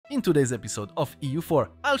In today's episode of EU4,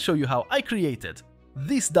 I'll show you how I created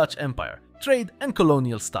this Dutch empire, trade and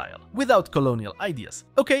colonial style, without colonial ideas.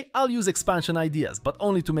 Okay, I'll use expansion ideas, but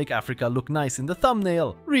only to make Africa look nice in the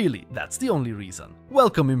thumbnail. Really, that's the only reason.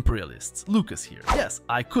 Welcome imperialists, Lookas here. Yes,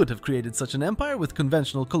 I could have created such an empire with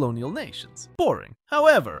conventional colonial nations. Boring.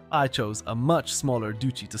 However, I chose a much smaller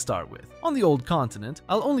duchy to start with. On the old continent,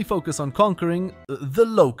 I'll only focus on conquering the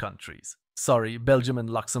Low Countries. Sorry, Belgium and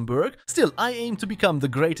Luxembourg. Still, I aim to become the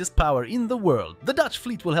greatest power in the world. The Dutch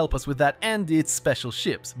fleet will help us with that and its special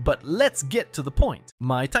ships. But let's get to the point.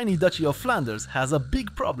 My tiny duchy of Flanders has a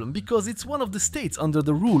big problem because it's one of the states under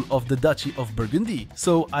the rule of the Duchy of Burgundy.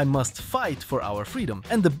 So I must fight for our freedom.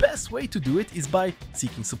 And the best way to do it is by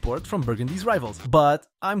seeking support from Burgundy's rivals. But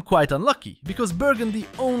I'm quite unlucky because Burgundy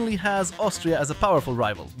only has Austria as a powerful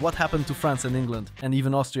rival. What happened to France and England? And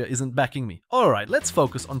even Austria isn't backing me. Alright, let's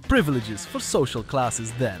focus on privileges for social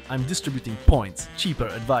classes then. I'm distributing points, cheaper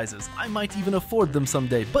advisors. I might even afford them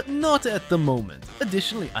someday, but not at the moment.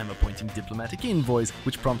 Additionally, I'm appointing diplomatic envoys,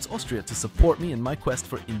 which prompts Austria to support me in my quest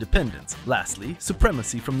for independence. Lastly,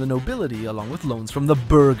 supremacy from the nobility along with loans from the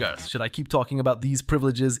burghers. Should I keep talking about these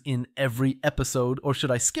privileges in every episode or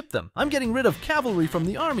should I skip them? I'm getting rid of cavalry from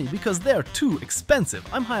the army because they're too expensive.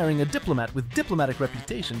 I'm hiring a diplomat with diplomatic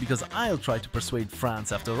reputation because I'll try to persuade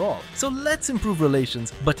France after all. So let's improve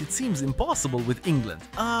relations, but it seems impossible with England.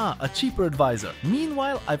 A cheaper advisor.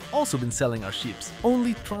 Meanwhile, I've also been selling our ships.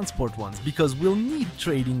 Only transport ones because we'll need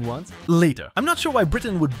trading ones later. I'm not sure why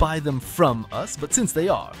Britain would buy them from us, but since they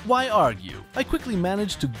are, why argue? I quickly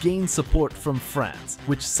managed to gain support from France,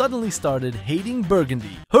 which suddenly started hating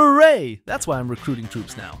Burgundy. Hooray! That's why I'm recruiting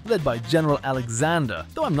troops now, led by General Alexander,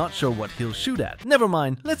 though I'm not sure what he'll shoot at. Never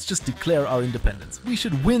mind, let's just declare our independence. We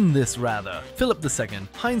should win this rather. Philip II,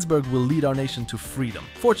 Heinsberg will lead our nation to freedom.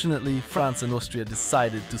 Fortunately, France and Austria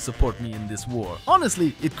decided to support me in this war.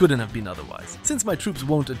 Honestly, it couldn't have been otherwise. Since my troops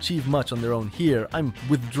won't achieve much on their own here, I'm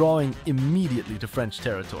withdrawing immediately to French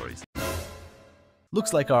territories.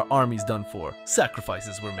 Looks like our army's done for.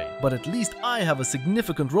 Sacrifices were made. But at least I have a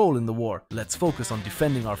significant role in the war. Let's focus on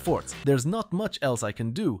defending our forts. There's not much else I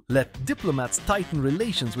can do. Let diplomats tighten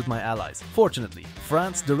relations with my allies. Fortunately,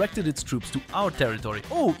 France directed its troops to our territory.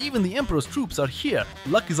 Oh, even the Emperor's troops are here.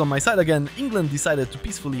 Luck is on my side again. England decided to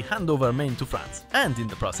peacefully hand over Maine to France. And in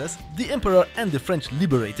the process, the Emperor and the French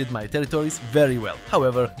liberated my territories very well.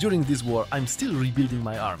 However, during this war, I'm still rebuilding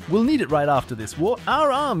my army. We'll need it right after this war. Our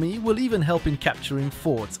army will even help in capturing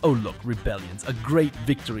forts. Oh look, rebellions. A great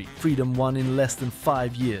victory. Freedom won in less than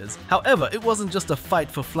 5 years. However, it wasn't just a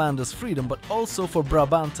fight for Flanders' freedom, but also for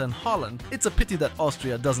Brabant and Holland. It's a pity that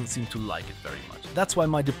Austria doesn't seem to like it very much. That's why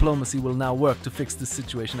my diplomacy will now work to fix this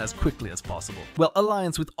situation as quickly as possible. Well,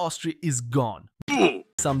 alliance with Austria is gone.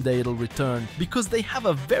 Someday it'll return because they have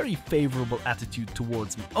a very favorable attitude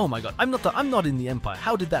towards me. Oh my god, I'm not in the empire.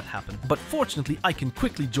 How did that happen? But fortunately, I can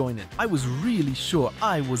quickly join it. I was really sure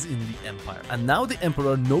I was in the empire. And now the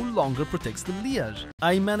emperor no longer protects the Liège.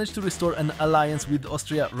 I managed to restore an alliance with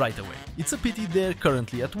Austria right away. It's a pity they're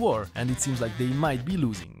currently at war, and it seems like they might be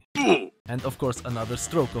losing. And of course another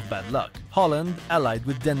stroke of bad luck. Holland allied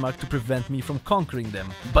with Denmark to prevent me from conquering them,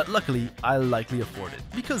 but luckily I'll likely afford it,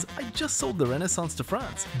 because I just sold the Renaissance to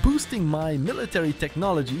France, boosting my military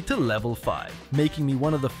technology to level 5, making me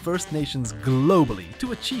one of the first nations globally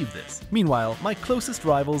to achieve this. Meanwhile, my closest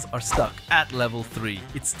rivals are stuck at level 3.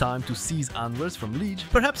 It's time to seize Anvers from Liège.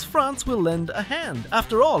 Perhaps France will lend a hand.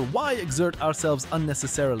 After all, why exert ourselves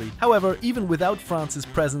unnecessarily? However, even without France's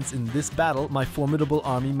presence in this battle, my formidable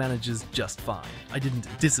army manages just fine. I didn't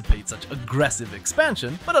anticipate such aggressive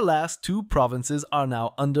expansion, but alas, 2 provinces are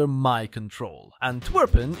now under my control.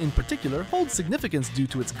 Antwerpen, in particular, holds significance due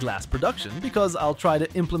to its glass production because I'll try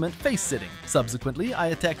to implement face-sitting. Subsequently, I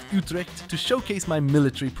attacked Utrecht to showcase my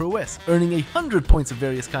military prowess, earning 100 points of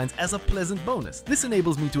various kinds as a pleasant bonus. This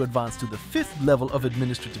enables me to advance to the 5th level of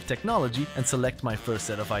administrative technology and select my first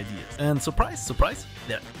set of ideas. And surprise, surprise,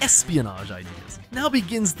 they're espionage ideas. Now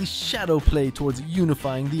begins the shadow play towards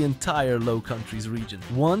unifying the entire Low Countries region.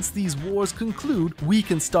 Once these wars conclude, we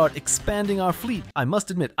can start expanding our fleet. I must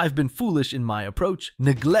admit, I've been foolish in my approach,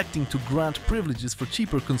 neglecting to grant privileges for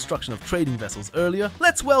cheaper construction of trading vessels earlier.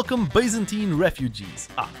 Let's welcome Byzantine refugees.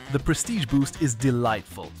 The prestige boost is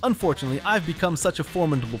delightful. Unfortunately, I've become such a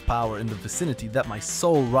formidable power in the vicinity that my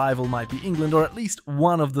sole rival might be England, or at least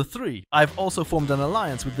one of the 3. I've also formed an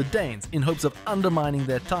alliance with the Danes in hopes of undermining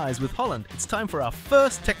their ties with Holland. It's time for our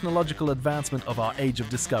first technological advancement of our age of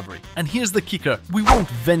discovery. And here's the kicker, we won't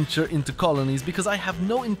venture into colonies because I have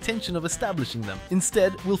no intention of establishing them.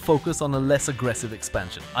 Instead, we'll focus on a less aggressive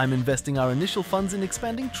expansion. I'm investing our initial funds in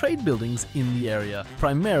expanding trade buildings in the area,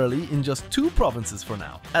 primarily in just 2 provinces for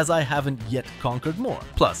now, as I haven't yet conquered more.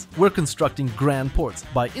 Plus, we're constructing grand ports.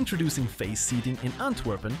 By introducing face seating in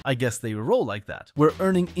Antwerpen, I guess they roll like that. We're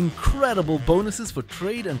earning incredible bonuses for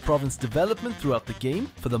trade and province development throughout the game.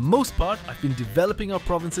 For the most part, I've been developing our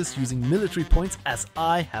provinces using military points as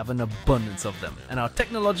I have an abundance of them, and our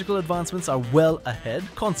technological advancements are well ahead.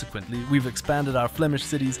 Consequently, we've expanded our Flemish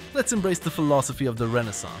cities. Let's embrace the philosophy of the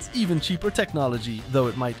Renaissance. Even cheaper technology, though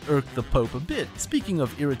it might irk the Pope a bit. Speaking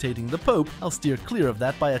of irritating the Pope, I'll steer clear of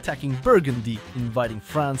that by attacking Burgundy, inviting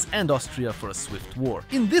France and Austria for a swift war.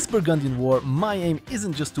 In this Burgundian war, my aim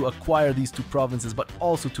isn't just to acquire these 2 provinces, but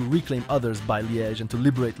also to reclaim others by Liège and to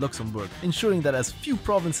liberate Luxembourg, ensuring that as few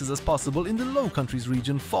provinces as possible in the Low Countries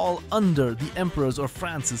region fall under the Emperor's or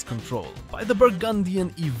France's control. By the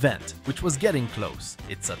Burgundian event, which was getting close.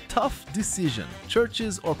 It's a tough decision.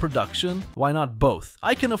 Churches or production? Why not both?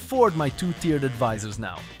 I can afford my 2-tiered advisors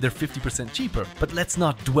now. They're 50% cheaper, but let's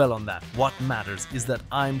not dwell on that. What matters is that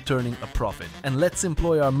I'm turning a profit. And let's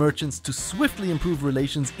employ our merchants to swiftly improve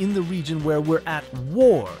relations in the region where we're at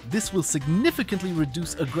war. This will significantly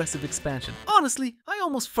reduce aggressive expansion. Honestly, I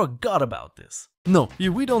almost forgot about this. No,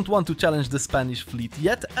 we don't want to challenge the Spanish fleet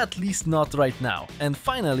yet, at least not right now. And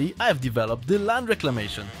finally, I've developed the land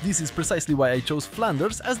reclamation. This is precisely why I chose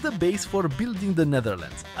Flanders as the base for building the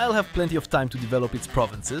Netherlands. I'll have plenty of time to develop its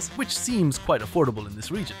provinces, which seems quite affordable in this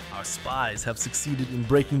region. Our spies have succeeded in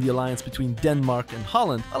breaking the alliance between Denmark and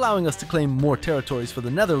Holland, allowing us to claim more territories for the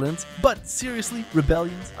Netherlands. But seriously,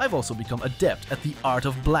 rebellions? I've also become adept at the art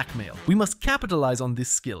of blackmail. We must capitalize on this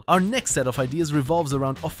skill. Our next set of ideas revolves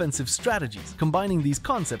around offensive strategies. Combining these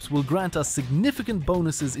concepts will grant us significant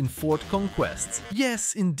bonuses in fort conquests.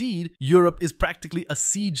 Yes, indeed, Europe is practically a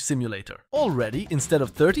siege simulator. Already, instead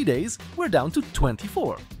of 30 days, we're down to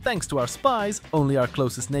 24. Thanks to our spies, only our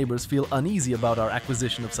closest neighbors feel uneasy about our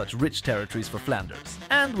acquisition of such rich territories for Flanders.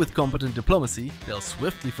 And with competent diplomacy, they'll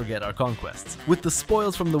swiftly forget our conquests. With the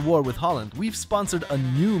spoils from the war with Holland, we've sponsored a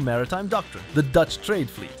new maritime doctrine, the Dutch trade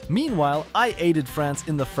fleet. Meanwhile, I aided France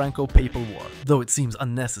in the Franco-Papal War. Though it seems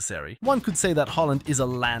unnecessary, one could say that Holland is a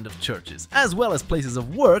land of churches, as well as places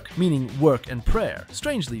of work, meaning work and prayer.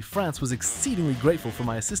 Strangely, France was exceedingly grateful for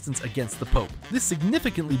my assistance against the Pope. This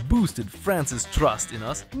significantly boosted France's trust in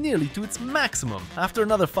us nearly to its maximum. After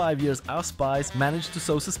another 5 years, our spies managed to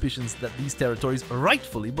sow suspicions that these territories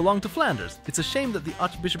rightfully belong to Flanders. It's a shame that the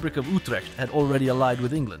Archbishopric of Utrecht had already allied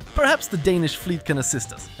with England. Perhaps the Danish fleet can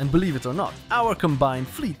assist us, and believe it or not, our combined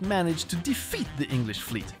fleet managed to defeat the English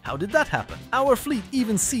fleet. How did that happen? Our fleet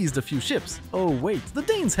even seized a few ships. Oh wait, the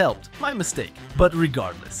Danes helped. My mistake. But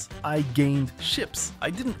regardless, I gained ships. I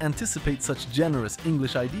didn't anticipate such generous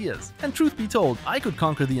English ideas. And truth be told, I could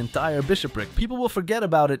conquer the entire bishopric. People will forget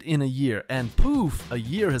about it in a year, and poof, a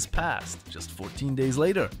year has passed. Just 14 days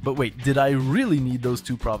later. But wait, did I really need those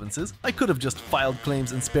 2 provinces? I could have just filed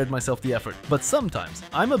claims and spared myself the effort. But sometimes,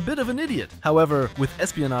 I'm a bit of an idiot. However, with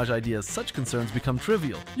espionage ideas, such concerns become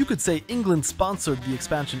trivial. You could say England sponsored the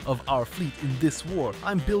expansion of our fleet in this war.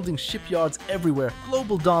 I'm building shipyards everywhere.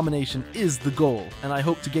 Global domination is the goal, and I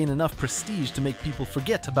hope to gain enough prestige to make people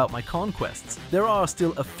forget about my conquests. There are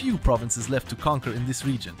still a few provinces left to conquer in this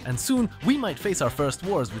region, and soon we might face our first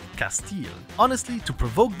wars with Castile. Honestly, to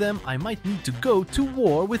provoke them, I might need to go to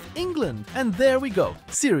war with England. And there we go.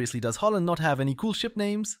 Seriously, does Holland not have any cool ship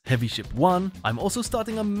names? Heavy Ship 1. I'm also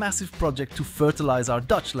starting a massive project to fertilize our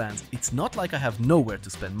Dutch lands. It's not like I have nowhere to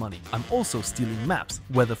spend money. I'm also stealing maps,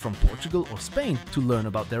 whether from Portugal or Spain, to learn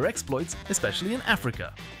about their exploits, especially in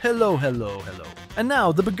Africa. Hello, hello, hello. And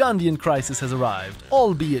now the Burgundian crisis has arrived,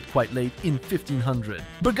 albeit quite late in 1500.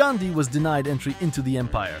 Burgundy was denied entry into the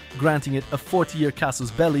empire, granting it a 40-year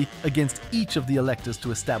casus belli against each of the electors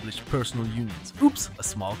to establish personal unions. Oops, a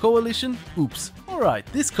small coalition? Oops. Alright,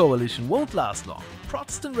 this coalition won't last long.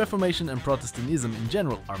 Protestant Reformation and Protestantism in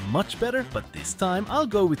general are much better, but this time I'll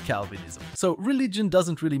go with Calvinism. So religion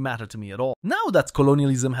doesn't really matter to me at all. Now that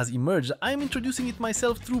colonialism has emerged, I'm introducing it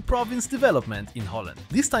myself through province development in Holland.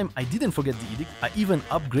 This time I didn't forget the edict, I even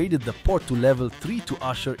upgraded the port to level 3 to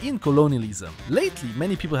usher in colonialism. Lately,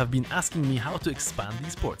 many people have been asking me how to expand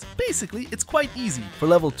these ports. Basically, it's quite easy. For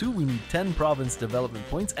level 2, we need 10 province development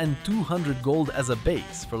points and 200 gold as a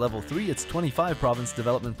base. For level 3, it's 25 province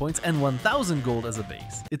development points and 1000 gold as a a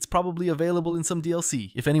base. It's probably available in some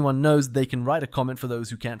DLC. If anyone knows, they can write a comment for those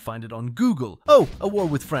who can't find it on Google. Oh, a war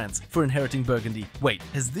with France for inheriting Burgundy. Wait,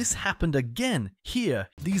 has this happened again? Here,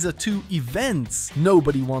 these are two events.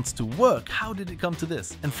 Nobody wants to work. How did it come to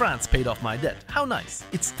this? And France paid off my debt. How nice.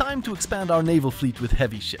 It's time to expand our naval fleet with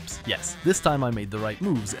heavy ships. Yes, this time I made the right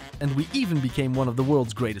moves, and we even became one of the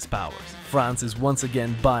world's greatest powers. France is once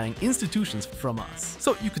again buying institutions from us.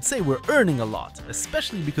 So you could say we're earning a lot,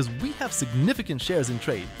 especially because we have significant shares in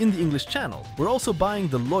trade in the English Channel. We're also buying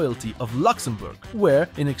the loyalty of Luxembourg, where,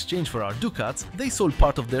 in exchange for our ducats, they sold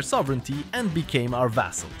part of their sovereignty and became our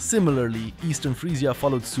vassal. Similarly, Eastern Frisia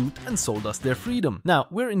followed suit and sold us their freedom. Now,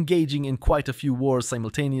 we're engaging in quite a few wars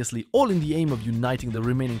simultaneously, all in the aim of uniting the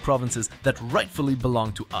remaining provinces that rightfully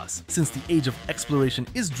belong to us. Since the age of exploration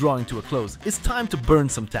is drawing to a close, it's time to burn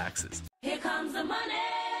some taxes. Here comes the money!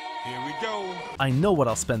 Here we go. I know what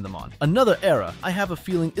I'll spend them on. Another era. I have a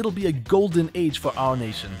feeling it'll be a golden age for our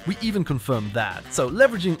nation. We even confirmed that. So,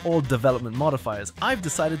 leveraging all development modifiers, I've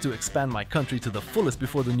decided to expand my country to the fullest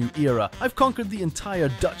before the new era. I've conquered the entire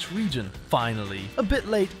Dutch region. Finally. A bit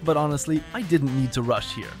late, but honestly, I didn't need to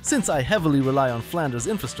rush here, since I heavily rely on Flanders'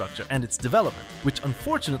 infrastructure and its development, which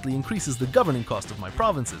unfortunately increases the governing cost of my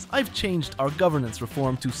provinces. I've changed our governance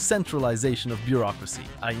reform to centralization of bureaucracy.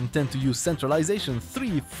 I intend to use centralization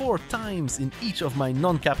 3-4 times in each of my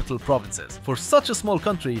non-capital provinces. For such a small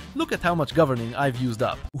country, look at how much governing I've used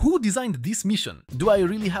up. Who designed this mission? Do I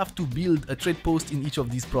really have to build a trade post in each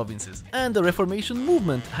of these provinces? And a reformation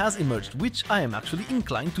movement has emerged, which I am actually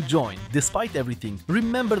inclined to join. Despite everything,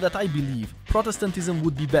 remember that I believe Protestantism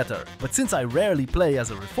would be better, but since I rarely play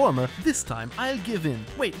as a reformer, this time I'll give in.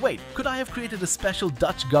 Wait, could I have created a special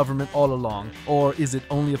Dutch government all along? Or is it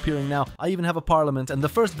only appearing now? I even have a parliament, and the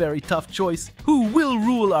first very tough choice: who will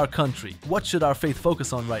rule our country? What should our faith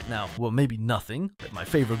focus on right now? Well, maybe nothing. Let my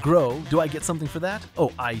favor grow. Do I get something for that?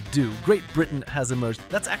 Oh, I do. Great Britain has emerged.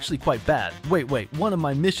 That's actually quite bad. Wait, one of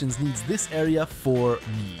my missions needs this area for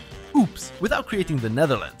me. Oops! Without creating the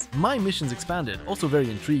Netherlands, my missions expanded, also very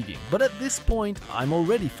intriguing. But at this point, I'm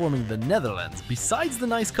already forming the Netherlands. Besides the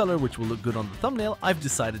nice color, which will look good on the thumbnail, I've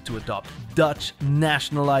decided to adopt Dutch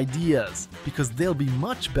national ideas, because they'll be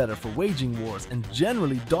much better for waging wars and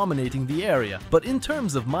generally dominating the area. But in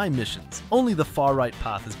terms of my missions, only the far right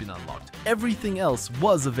path has been unlocked. Everything else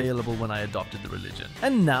was available when I adopted the religion.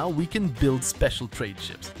 And now we can build special trade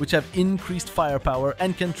ships, which have increased firepower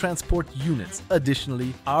and can transport units.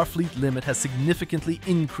 Additionally, our fleet limit has significantly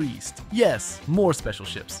increased. Yes, more special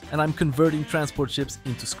ships, and I'm converting transport ships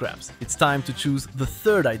into scraps. It's time to choose the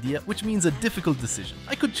third idea, which means a difficult decision.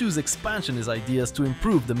 I could choose expansionist ideas to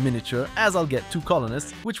improve the miniature, as I'll get 2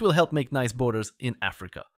 colonists, which will help make nice borders in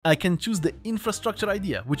Africa. I can choose the infrastructure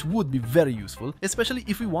idea, which would be very useful, especially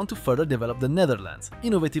if we want to further develop the Netherlands.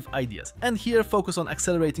 Innovative ideas. And here focus on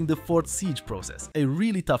accelerating the fort siege process. A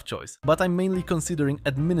really tough choice, but I'm mainly considering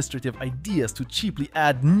administrative ideas to cheaply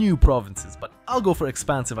add new provinces, but I'll go for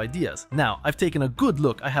expansive ideas. Now, I've taken a good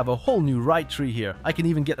look. I have a whole new right tree here. I can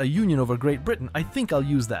even get a union over Great Britain. I think I'll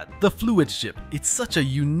use that. The Fluid ship. It's such a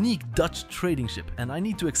unique Dutch trading ship, and I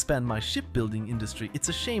need to expand my shipbuilding industry. It's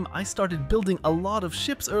a shame I started building a lot of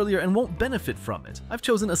ships earlier and won't benefit from it. I've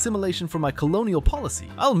chosen assimilation for my colonial policy.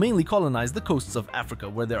 I'll mainly colonize the coasts of Africa,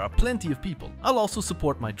 where there are plenty of people. I'll also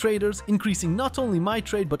support my traders, increasing not only my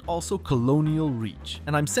trade but also colonial reach.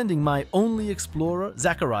 And I'm sending my only explorer,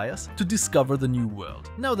 Zacharias, to discover the new world.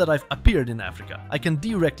 Now that I've appeared in Africa, I can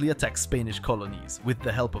directly attack Spanish colonies. With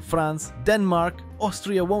the help of France, Denmark,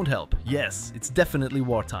 Austria won't help. Yes, it's definitely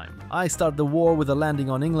wartime. I start the war with a landing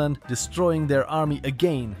on England, destroying their army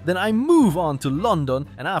again. Then I move on to London,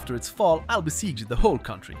 and after its fall, I'll besiege the whole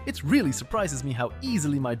country. It really surprises me how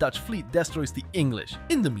easily my Dutch fleet destroys the English.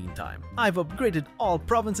 In the meantime, I've upgraded all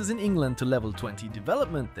provinces in England to level 20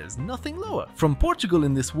 development. There's nothing lower. From Portugal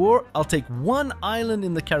in this war, I'll take 1 island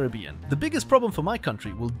in the Caribbean. The biggest problem for my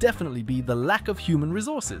country will definitely be the lack of human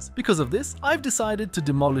resources. Because of this, I've decided to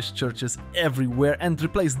demolish churches everywhere and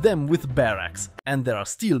replace them with barracks. And there are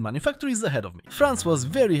steel manufactories ahead of me. France was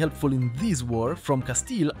very helpful in this war. From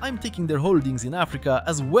Castile, I'm taking their holdings in Africa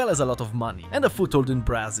as well as a lot of money and a foothold in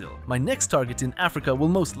Brazil. My next target in Africa will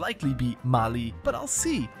most likely be Mali, but I'll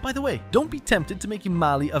see. By the way, don't be tempted to making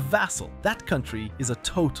Mali a vassal. That country is a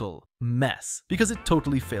total mess, because it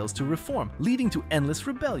totally fails to reform, leading to endless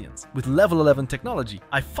rebellions. With level 11 technology,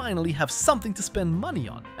 I finally have something to spend money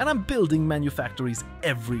on, and I'm building manufactories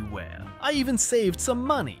everywhere. I even saved some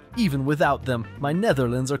money. Even without them, my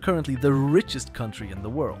Netherlands are currently the richest country in the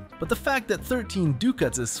world. But the fact that 13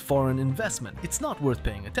 ducats is foreign investment, it's not worth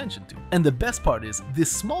paying attention to. And the best part is,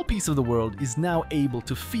 this small piece of the world is now able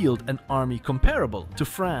to field an army comparable to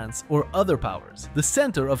France or other powers. The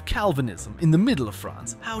center of Calvinism in the middle of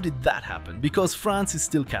France. How did that happen? Because France is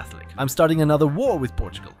still Catholic. I'm starting another war with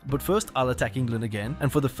Portugal. But first I'll attack England again,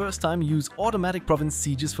 and for the first time use automatic province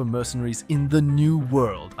sieges for mercenaries in the new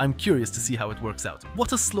world. I'm curious to see how it works out.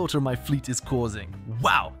 What a slaughter my fleet is causing.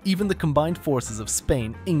 Wow! Even the combined forces of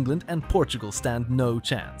Spain, England and Portugal stand no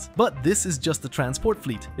chance. But this is just the transport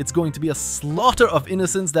fleet. It's going to be a slaughter of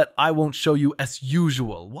innocents that I won't show you as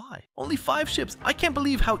usual. Why? Only 5 ships. I can't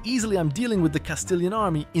believe how easily I'm dealing with the Castilian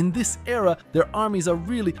army. In this era, their armies are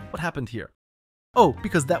really... What happened here? Oh,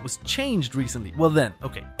 because that was changed recently. Well then,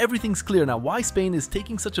 okay, everything's clear now why Spain is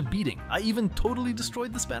taking such a beating. I even totally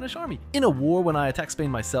destroyed the Spanish army. In a war when I attack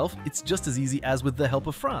Spain myself, it's just as easy as with the help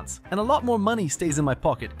of France. And a lot more money stays in my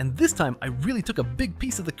pocket, and this time I really took a big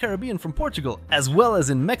piece of the Caribbean from Portugal, as well as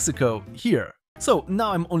in Mexico, here. So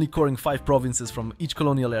now I'm only coring 5 provinces from each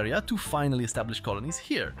colonial area to finally establish colonies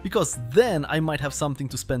here, because then I might have something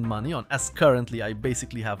to spend money on, as currently I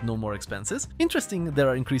basically have no more expenses. Interesting, there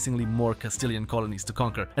are increasingly more Castilian colonies to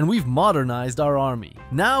conquer, and we've modernized our army.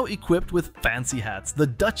 Now equipped with fancy hats, the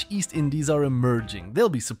Dutch East Indies are emerging. They'll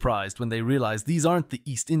be surprised when they realize these aren't the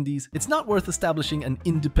East Indies. It's not worth establishing an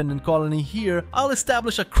independent colony here. I'll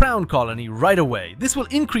establish a crown colony right away. This will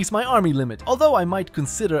increase my army limit, although I might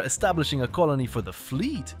consider establishing a colony for the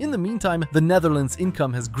fleet. In the meantime, the Netherlands'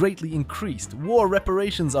 income has greatly increased. War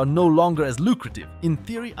reparations are no longer as lucrative. In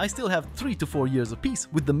theory, I still have 3 to 4 years of peace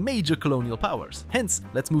with the major colonial powers. Hence,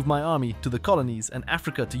 let's move my army to the colonies and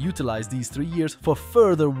Africa to utilize these 3 years for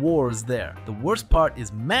further wars there. The worst part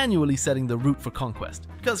is manually setting the route for conquest.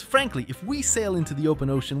 Because frankly, if we sail into the open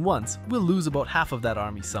ocean once, we'll lose about half of that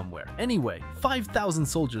army somewhere. Anyway, 5,000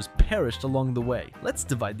 soldiers perished along the way. Let's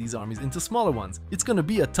divide these armies into smaller ones. It's gonna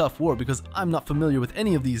be a tough war because I'm not familiar with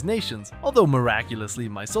any of these nations, although miraculously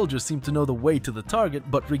my soldiers seem to know the way to the target.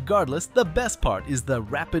 But regardless, the best part is the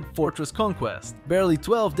rapid fortress conquest. Barely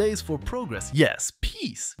 12 days for progress. Yes,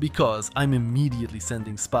 peace, because I'm immediately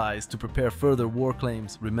sending spies to prepare further war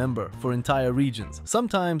claims, remember, for entire regions.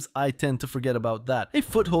 Sometimes I tend to forget about that. A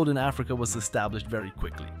foothold in Africa was established very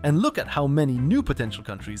quickly. And look at how many new potential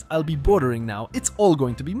countries I'll be bordering now. It's all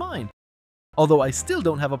going to be mine. Although I still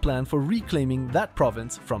don't have a plan for reclaiming that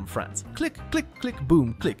province from France. Click, click, click,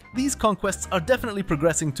 boom, click. These conquests are definitely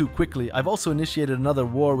progressing too quickly. I've also initiated another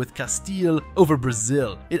war with Castile over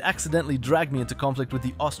Brazil. It accidentally dragged me into conflict with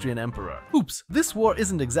the Austrian Emperor. Oops, this war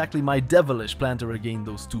isn't exactly my devilish plan to regain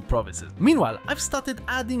those 2 provinces. Meanwhile, I've started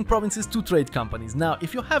adding provinces to trade companies. Now,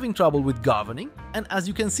 if you're having trouble with governing, and as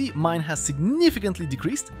you can see, mine has significantly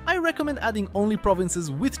decreased, I recommend adding only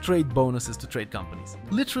provinces with trade bonuses to trade companies.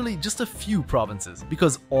 Literally just a few provinces,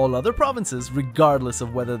 because all other provinces, regardless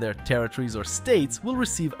of whether they're territories or states, will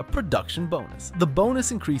receive a production bonus. The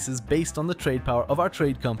bonus increases based on the trade power of our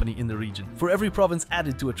trade company in the region. For every province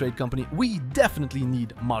added to a trade company, we definitely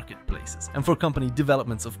need marketplaces. And for company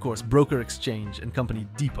developments, of course, broker exchange and company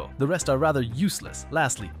depot. The rest are rather useless.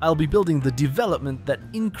 Lastly, I'll be building the development that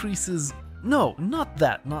increases... No, not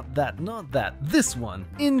that. This one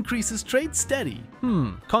increases trade steady.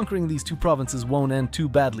 Conquering these 2 provinces won't end too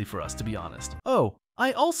badly for us, to be honest. Oh,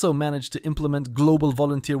 I also managed to implement global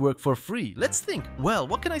volunteer work for free. Let's think. Well,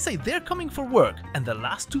 what can I say? They're coming for work, and the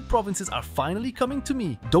last 2 provinces are finally coming to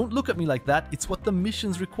me. Don't look at me like that. It's what the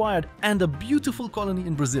missions required, and a beautiful colony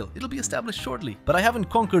in Brazil. It'll be established shortly. But I haven't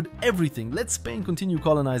conquered everything. Let Spain continue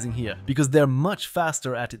colonizing here, because they're much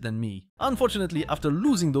faster at it than me. Unfortunately, after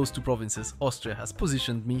losing those 2 provinces, Austria has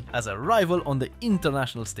positioned me as a rival on the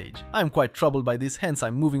international stage. I'm quite troubled by this, hence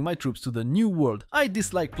I'm moving my troops to the New World. I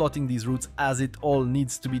dislike plotting these routes as it all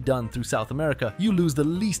needs to be done through South America. You lose the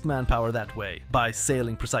least manpower that way, by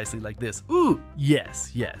sailing precisely like this. Ooh,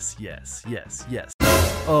 yes.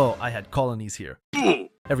 Oh, I had colonies here.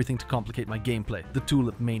 Everything to complicate my gameplay, the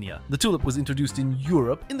tulip mania. The tulip was introduced in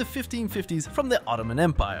Europe in the 1550s from the Ottoman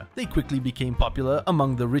Empire. They quickly became popular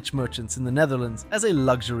among the rich merchants in the Netherlands as a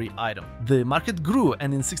luxury item. The market grew,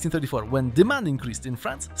 and in 1634, when demand increased in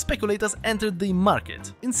France, speculators entered the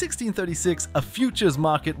market. In 1636, a futures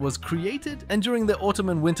market was created, and during the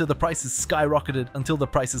Ottoman winter the prices skyrocketed until the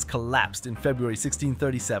prices collapsed in February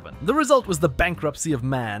 1637. The result was the bankruptcy of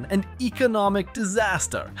man, an economic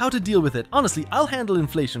disaster. How to deal with it? Honestly, I'll handle inflation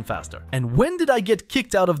inflation faster. And when did I get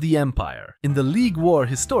kicked out of the empire? In the League War,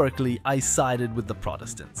 historically, I sided with the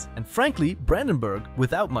Protestants. And frankly, Brandenburg,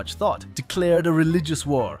 without much thought, declared a religious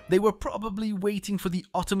war. They were probably waiting for the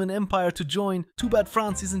Ottoman Empire to join. Too bad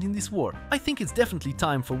France isn't in this war. I think it's definitely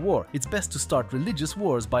time for war. It's best to start religious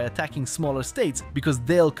wars by attacking smaller states because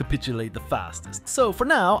they'll capitulate the fastest. So for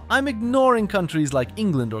now, I'm ignoring countries like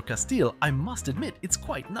England or Castile. I must admit, it's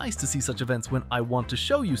quite nice to see such events when I want to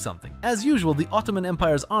show you something. As usual, the Ottoman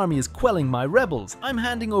Empire's army is quelling my rebels. I'm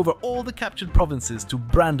handing over all the captured provinces to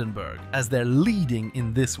Brandenburg as they're leading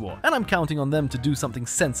in this war, and I'm counting on them to do something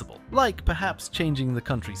sensible, like perhaps changing the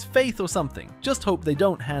country's faith or something. Just hope they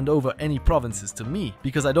don't hand over any provinces to me,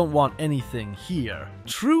 because I don't want anything here.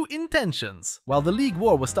 True intentions. While the League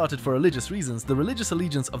War was started for religious reasons, the religious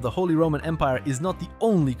allegiance of the Holy Roman Empire is not the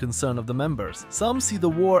only concern of the members. Some see the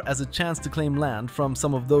war as a chance to claim land from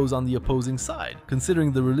some of those on the opposing side,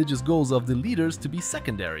 considering the religious goals of the leaders to be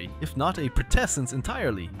secondary, if not a pretessence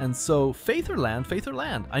entirely. And so, faith or land, faith or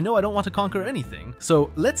land. I know I don't want to conquer anything,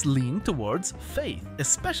 so let's lean towards faith,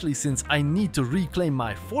 especially since I need to reclaim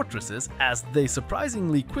my fortresses as they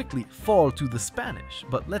surprisingly quickly fall to the Spanish.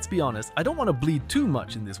 But let's be honest, I don't want to bleed too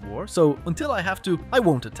much in this war, so until I have to, I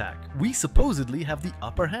won't attack. We supposedly have the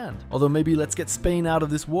upper hand. Although maybe let's get Spain out of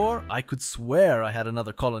this war. I could swear I had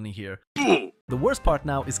another colony here. The worst part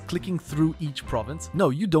now is clicking through each province. No,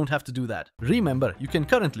 you don't have to do that. Remember, you can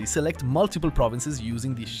currently select multiple provinces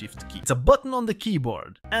using the Shift key. It's a button on the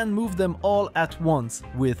keyboard, and move them all at once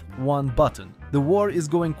with one button. The war is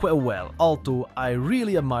going quite well, although I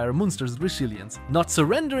really admire Munster's resilience, not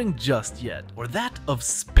surrendering just yet, or that of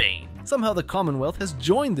Spain. Somehow the Commonwealth has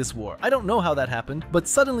joined this war. I don't know how that happened, but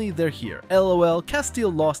suddenly they're here. LOL,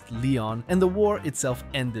 Castile lost Leon, and the war itself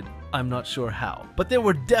ended. I'm not sure how. But there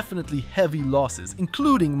were definitely heavy losses,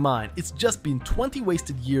 including mine. It's just been 20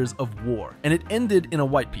 wasted years of war, and it ended in a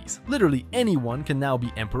white peace. Literally anyone can now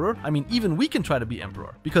be emperor. I mean, even we can try to be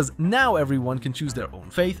emperor, because now everyone can choose their own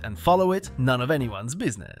faith and follow it. None of anyone's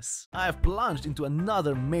business. I have plunged into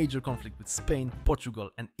another major conflict with Spain, Portugal,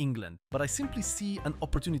 and England, but I simply see an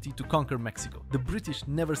opportunity to conquer Mexico. The British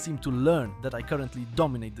never seem to learn that I currently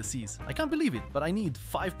dominate the seas. I can't believe it, but I need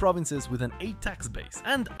 5 provinces with an 8 tax base,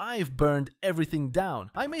 and I've burned everything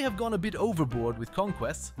down. I may have gone a bit overboard with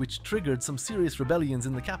conquests, which triggered some serious rebellions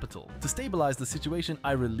in the capital. To stabilize the situation,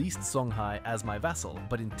 I released Songhai as my vassal,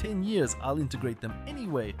 but in 10 years I'll integrate them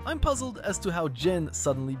anyway. I'm puzzled as to how Jen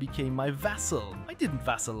suddenly became my vassal. I didn't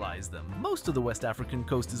vassalize them. Most of the West African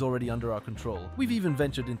coast is already under our control. We've even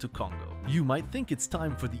ventured into Congo. You might think it's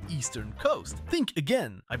time for the eastern coast. Think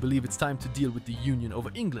again. I believe it's time to deal with the Union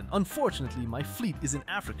over England. Unfortunately, my fleet is in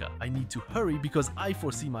Africa. I need to hurry because I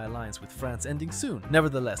foresee my alliance with France ending soon.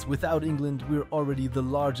 Nevertheless, without England, we're already the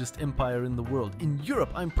largest empire in the world. In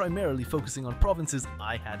Europe, I'm primarily focusing on provinces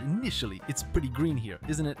I had initially. It's pretty green here,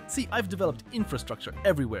 isn't it? See, I've developed infrastructure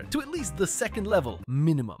everywhere, to at least the 2nd level,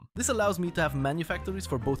 minimum. This allows me to have manufactories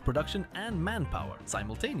for both production and manpower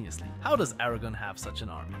simultaneously. How does Aragon have such an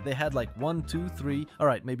army? They had like 1, 2, 3,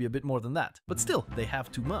 alright, maybe a bit more than that. But still, they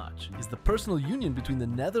have too much. Is the personal union between the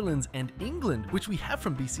Netherlands and England, which we have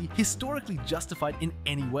from BC, historically justified in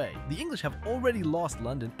any way? The English have already lost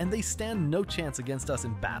London, and they stand no chance against us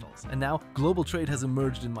in battles. And now, global trade has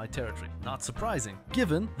emerged in my territory. Not surprising,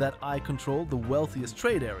 given that I control the wealthiest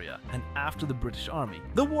trade area, and after the British Army.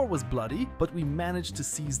 The war was bloody, but we managed to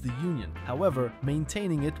seize the Union. However,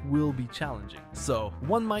 maintaining it will be challenging. So,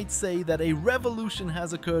 one might say that a revolution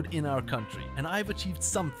has occurred in our country, and I've achieved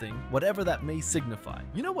something, whatever that may signify.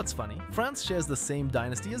 You know what's funny? France shares the same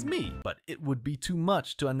dynasty as me, but it would be too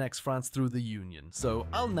much to annex France through the Union. So,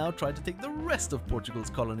 I'll now try to take the rest of Portugal's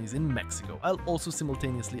colonies in Mexico. I'll also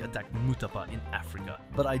simultaneously attack Mutapa in Africa.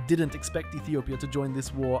 But I didn't expect Ethiopia to join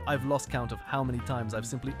this war. I've lost count of how many times I've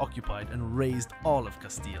simply occupied and razed all of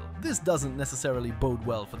Castile. This doesn't necessarily bode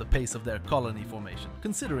well for the pace of their colony formation,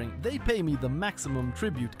 considering they pay me the maximum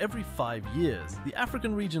tribute every 5 years. The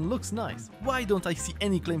African region looks nice. Why don't I see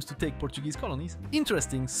any claims to take Portuguese colonies?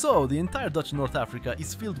 Interesting, so the entire Dutch North Africa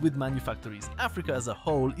is filled with manufactories. Africa as a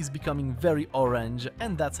whole is becoming very orange,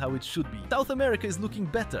 and that's how it should be. South America is looking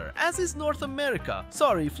better, as is North America.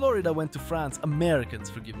 Sorry, Florida went to France. Americans,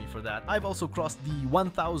 forgive me for that. I've also crossed the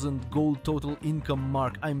 1,000 gold total income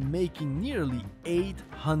mark. I'm making nearly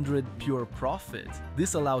 800 pure profit.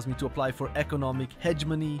 This allows me to apply apply for economic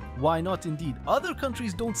hegemony. Why not indeed? Other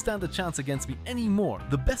countries don't stand a chance against me anymore.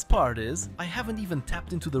 The best part is, I haven't even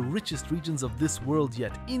tapped into the richest regions of this world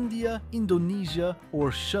yet. India, Indonesia,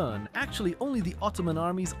 or Shun. Actually, only the Ottoman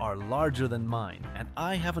armies are larger than mine, and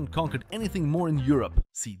I haven't conquered anything more in Europe.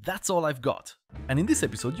 See, that's all I've got. And in this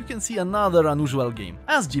episode you can see another unusual game,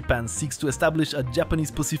 as Japan seeks to establish a Japanese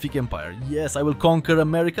Pacific Empire. Yes, I will conquer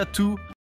America too.